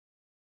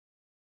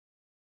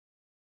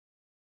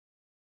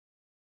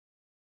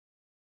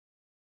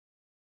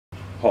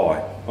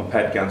Hi, I'm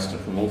Pat Gunston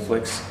from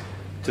Allflex.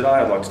 Today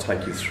I'd like to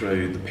take you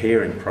through the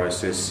pairing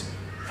process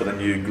for the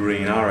new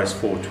green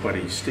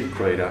RS420 Stick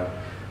Reader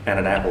and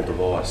an Apple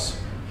device.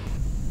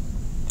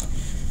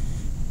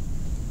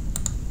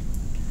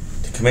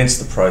 To commence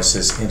the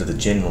process, enter the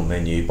general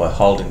menu by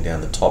holding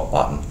down the top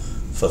button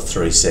for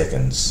 3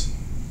 seconds.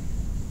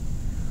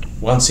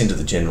 Once into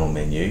the general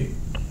menu,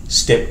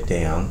 step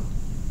down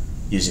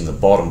using the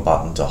bottom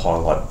button to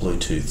highlight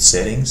Bluetooth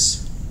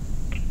settings.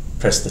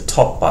 Press the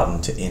top button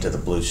to enter the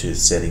Bluetooth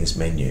settings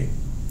menu.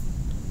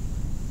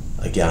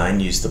 Again,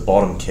 use the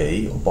bottom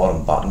key or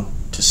bottom button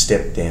to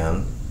step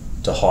down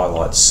to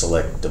highlight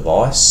select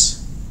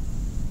device.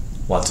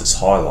 Once it's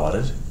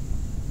highlighted,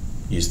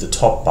 use the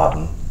top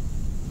button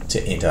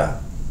to enter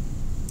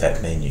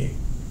that menu.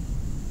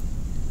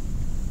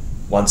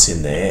 Once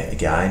in there,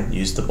 again,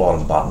 use the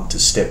bottom button to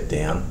step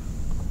down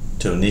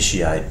to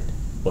initiate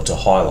or to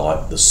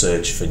highlight the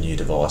search for new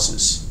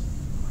devices.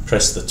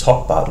 Press the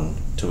top button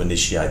to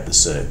initiate the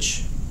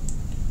search.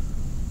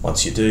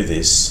 Once you do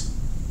this,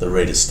 the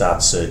reader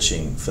starts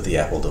searching for the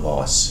Apple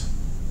device.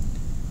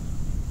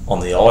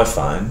 On the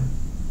iPhone,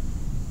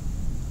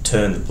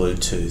 turn the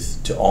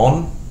Bluetooth to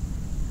on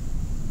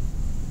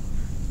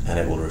and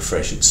it will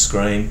refresh its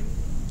screen.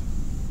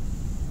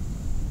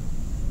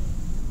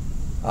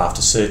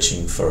 After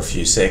searching for a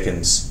few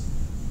seconds,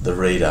 the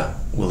reader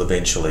will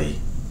eventually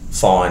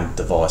find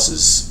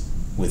devices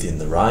within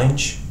the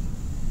range.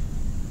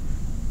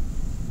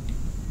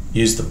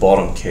 Use the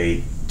bottom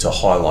key to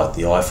highlight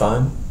the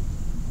iPhone.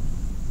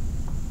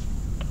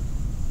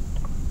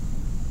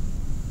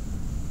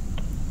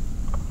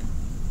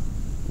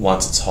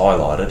 Once it's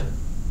highlighted,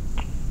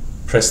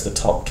 press the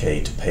top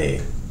key to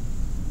pair.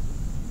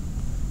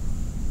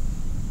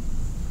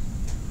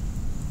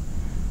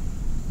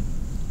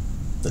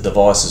 The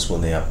devices will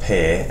now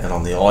pair, and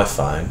on the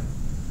iPhone,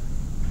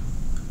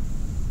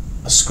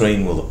 a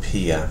screen will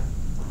appear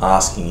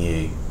asking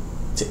you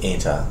to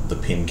enter the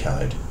PIN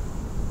code.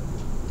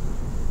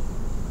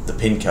 The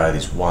PIN code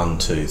is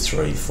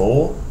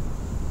 1234.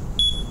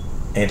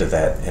 Enter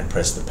that and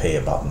press the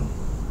pair button.